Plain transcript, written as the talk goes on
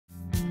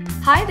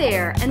Hi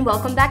there, and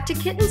welcome back to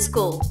Kitten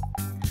School.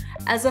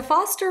 As a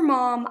foster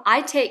mom,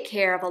 I take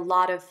care of a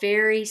lot of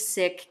very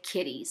sick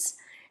kitties,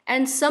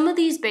 and some of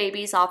these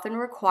babies often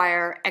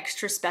require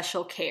extra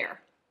special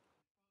care.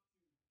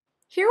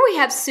 Here we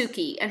have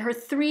Suki and her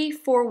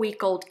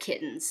 3-4-week-old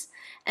kittens,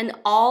 and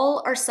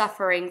all are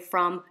suffering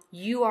from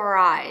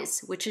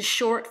URIs, which is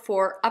short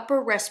for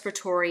Upper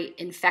Respiratory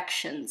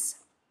Infections.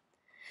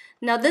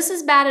 Now this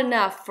is bad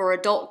enough for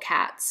adult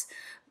cats,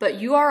 but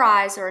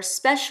URIs are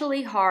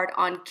especially hard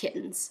on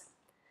kittens.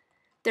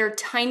 Their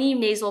tiny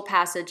nasal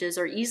passages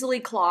are easily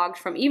clogged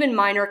from even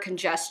minor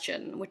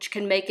congestion, which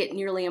can make it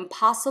nearly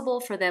impossible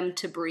for them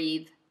to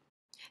breathe.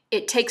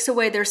 It takes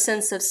away their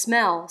sense of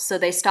smell, so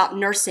they stop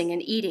nursing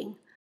and eating.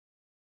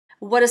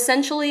 What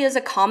essentially is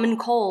a common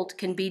cold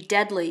can be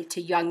deadly to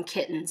young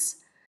kittens.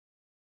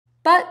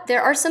 But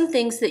there are some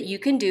things that you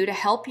can do to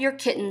help your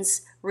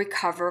kittens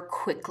recover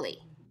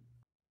quickly.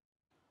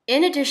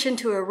 In addition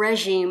to a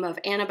regime of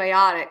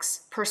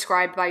antibiotics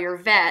prescribed by your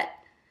vet,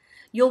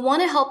 you'll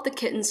want to help the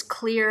kittens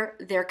clear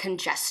their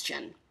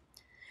congestion.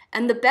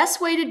 And the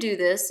best way to do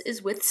this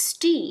is with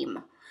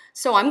steam.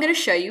 So I'm going to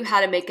show you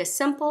how to make a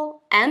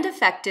simple and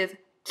effective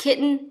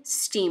kitten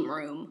steam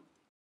room.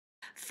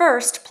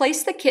 First,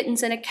 place the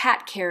kittens in a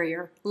cat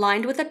carrier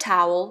lined with a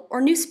towel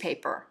or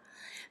newspaper.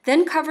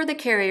 Then cover the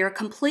carrier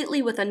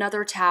completely with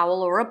another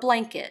towel or a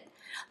blanket,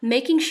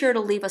 making sure to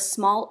leave a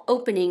small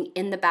opening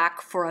in the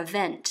back for a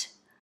vent.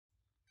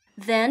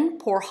 Then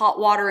pour hot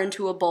water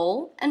into a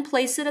bowl and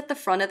place it at the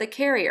front of the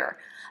carrier,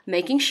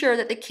 making sure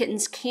that the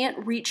kittens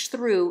can't reach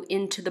through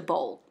into the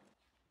bowl.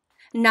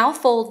 Now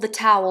fold the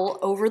towel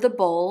over the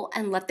bowl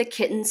and let the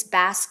kittens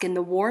bask in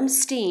the warm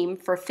steam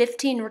for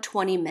 15 or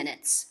 20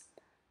 minutes.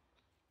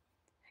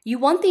 You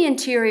want the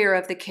interior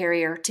of the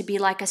carrier to be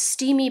like a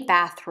steamy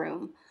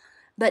bathroom,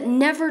 but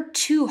never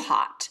too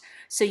hot,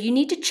 so you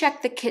need to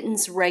check the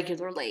kittens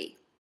regularly.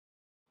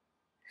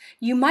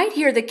 You might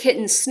hear the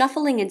kittens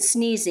snuffling and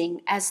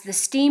sneezing as the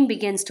steam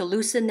begins to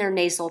loosen their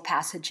nasal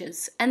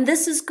passages, and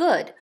this is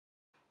good.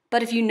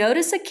 But if you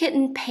notice a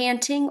kitten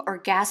panting or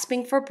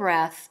gasping for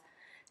breath,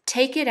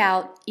 take it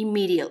out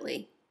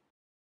immediately.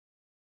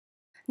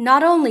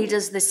 Not only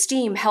does the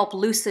steam help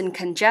loosen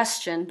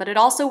congestion, but it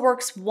also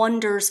works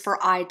wonders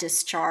for eye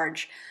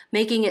discharge,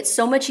 making it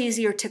so much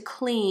easier to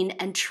clean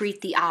and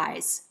treat the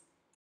eyes.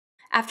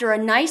 After a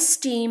nice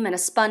steam and a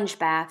sponge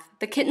bath,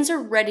 the kittens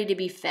are ready to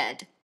be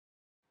fed.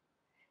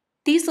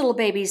 These little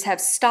babies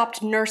have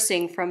stopped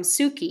nursing from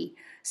Suki,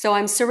 so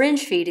I'm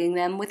syringe feeding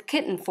them with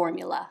kitten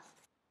formula.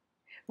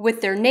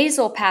 With their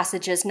nasal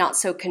passages not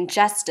so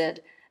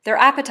congested, their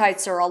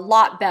appetites are a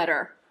lot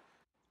better.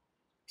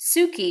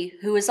 Suki,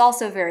 who is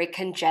also very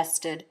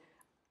congested,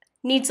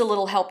 needs a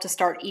little help to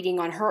start eating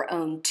on her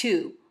own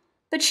too,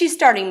 but she's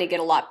starting to get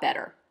a lot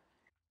better.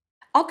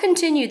 I'll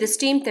continue the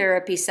steam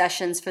therapy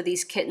sessions for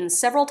these kittens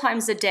several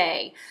times a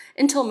day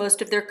until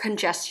most of their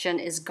congestion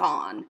is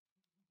gone.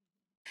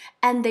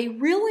 And they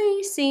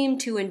really seem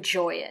to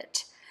enjoy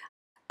it.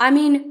 I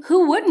mean,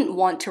 who wouldn't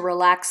want to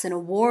relax in a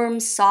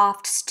warm,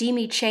 soft,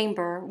 steamy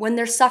chamber when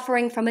they're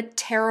suffering from a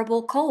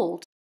terrible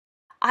cold?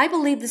 I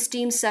believe the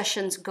steam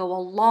sessions go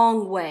a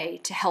long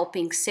way to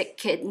helping sick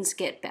kittens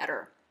get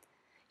better.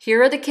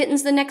 Here are the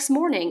kittens the next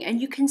morning,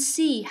 and you can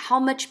see how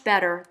much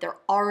better they're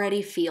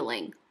already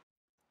feeling.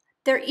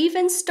 They're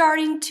even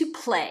starting to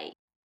play.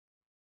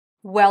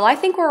 Well, I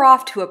think we're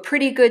off to a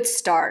pretty good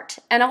start,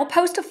 and I'll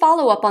post a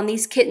follow-up on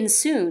these kittens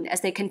soon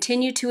as they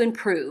continue to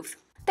improve.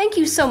 Thank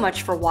you so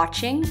much for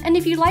watching, and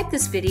if you like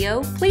this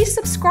video, please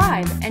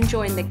subscribe and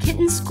join the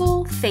Kitten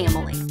School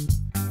family.